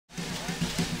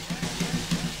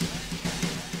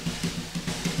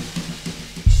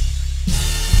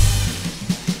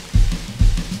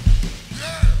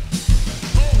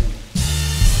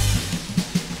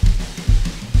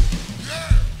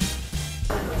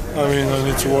I mean, I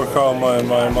need to work out my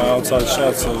outside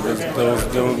shot, so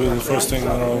that will be the first thing, to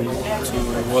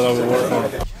what I will work on.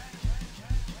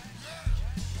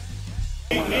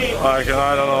 I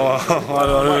don't know.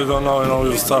 I really don't know. It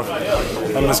was tough.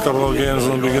 I missed a couple of games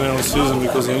in the beginning of the season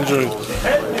because of injury.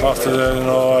 After that,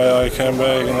 I came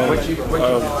back.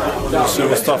 It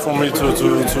was tough for me to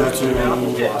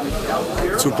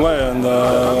play, and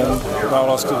now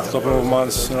last couple of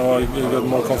months, I got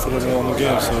more confident on the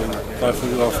game, so I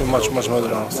feel much better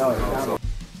now.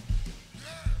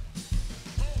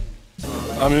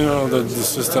 I mean, the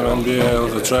system, NBA,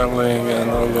 the traveling, and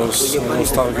all those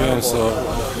tough games. So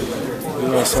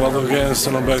it's a lot of games,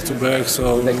 back to back.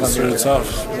 So it's really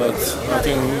tough. But I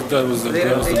think that was the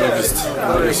biggest thing.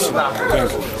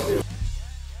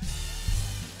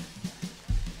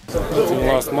 I think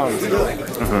last month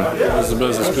was the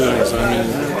best experience. I mean,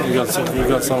 we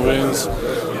got some wins.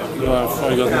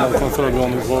 I got more comfortable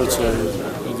on the court, so it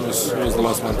was the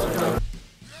last month.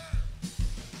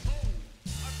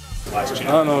 I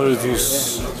know it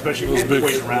was big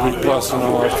plus,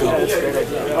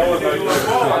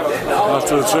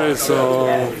 after the trade. So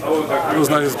it was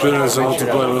a nice experience, to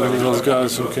play with those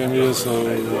guys who came here. So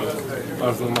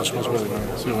I feel much better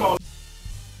now.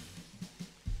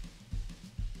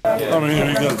 I mean,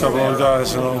 we got a couple of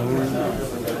guys,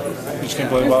 which can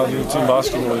play team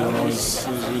basketball. He's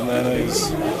with Nana.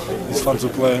 He's fun to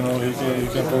play. He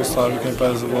can post high, he can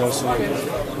pass the ball. So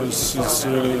it's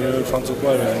really fun to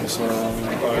play with him. So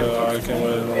I can't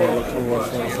wait to look forward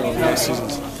for the next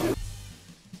seasons.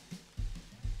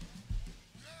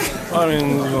 I mean,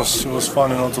 it was fun,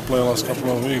 to play the last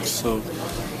couple of weeks. So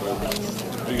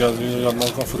we got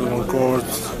more confident on court.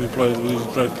 We tried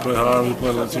to play hard. We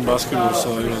played team basketball.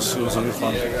 So it was really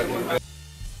fun.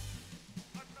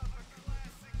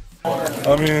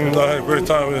 I mean, I had a great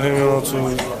time with him,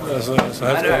 as a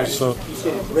head coach. So,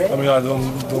 I mean, I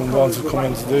don't want to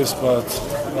comment this, but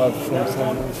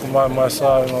from my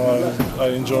side, I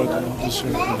enjoyed this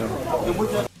year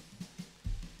with him.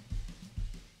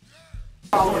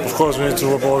 Of course, we need to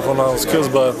work on our skills,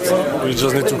 but we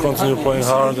just need to continue playing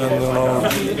hard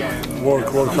and work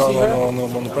hard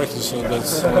on the practice. So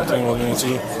that's the thing what we need to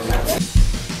do.